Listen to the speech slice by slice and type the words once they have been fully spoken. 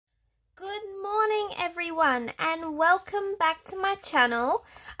everyone, and welcome back to my channel.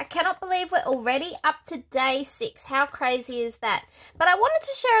 I cannot believe we're already up to day 6. How crazy is that? But I wanted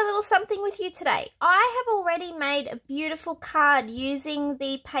to share a little something with you today. I have already made a beautiful card using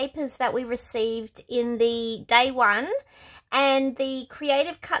the papers that we received in the day 1 and the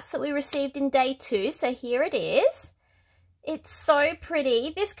creative cuts that we received in day 2. So here it is. It's so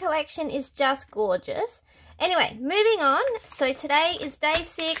pretty. This collection is just gorgeous. Anyway, moving on. So today is day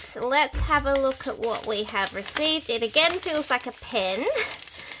 6. Let's have a look at what we have received. It again feels like a pen,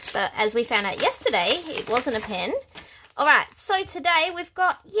 but as we found out yesterday, it wasn't a pen. Alright, so today we've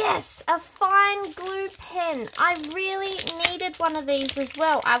got, yes, a fine glue pen. I really needed one of these as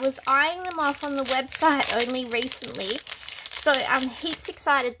well. I was eyeing them off on the website only recently, so I'm heaps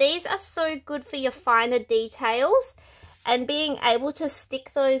excited. These are so good for your finer details and being able to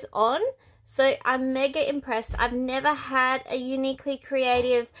stick those on. So I'm mega impressed. I've never had a uniquely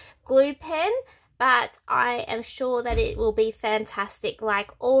creative glue pen, but I am sure that it will be fantastic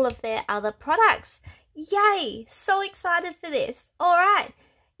like all of their other products. Yay! So excited for this. Alright,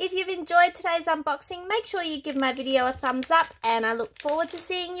 if you've enjoyed today's unboxing, make sure you give my video a thumbs up, and I look forward to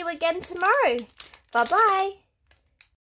seeing you again tomorrow. Bye-bye.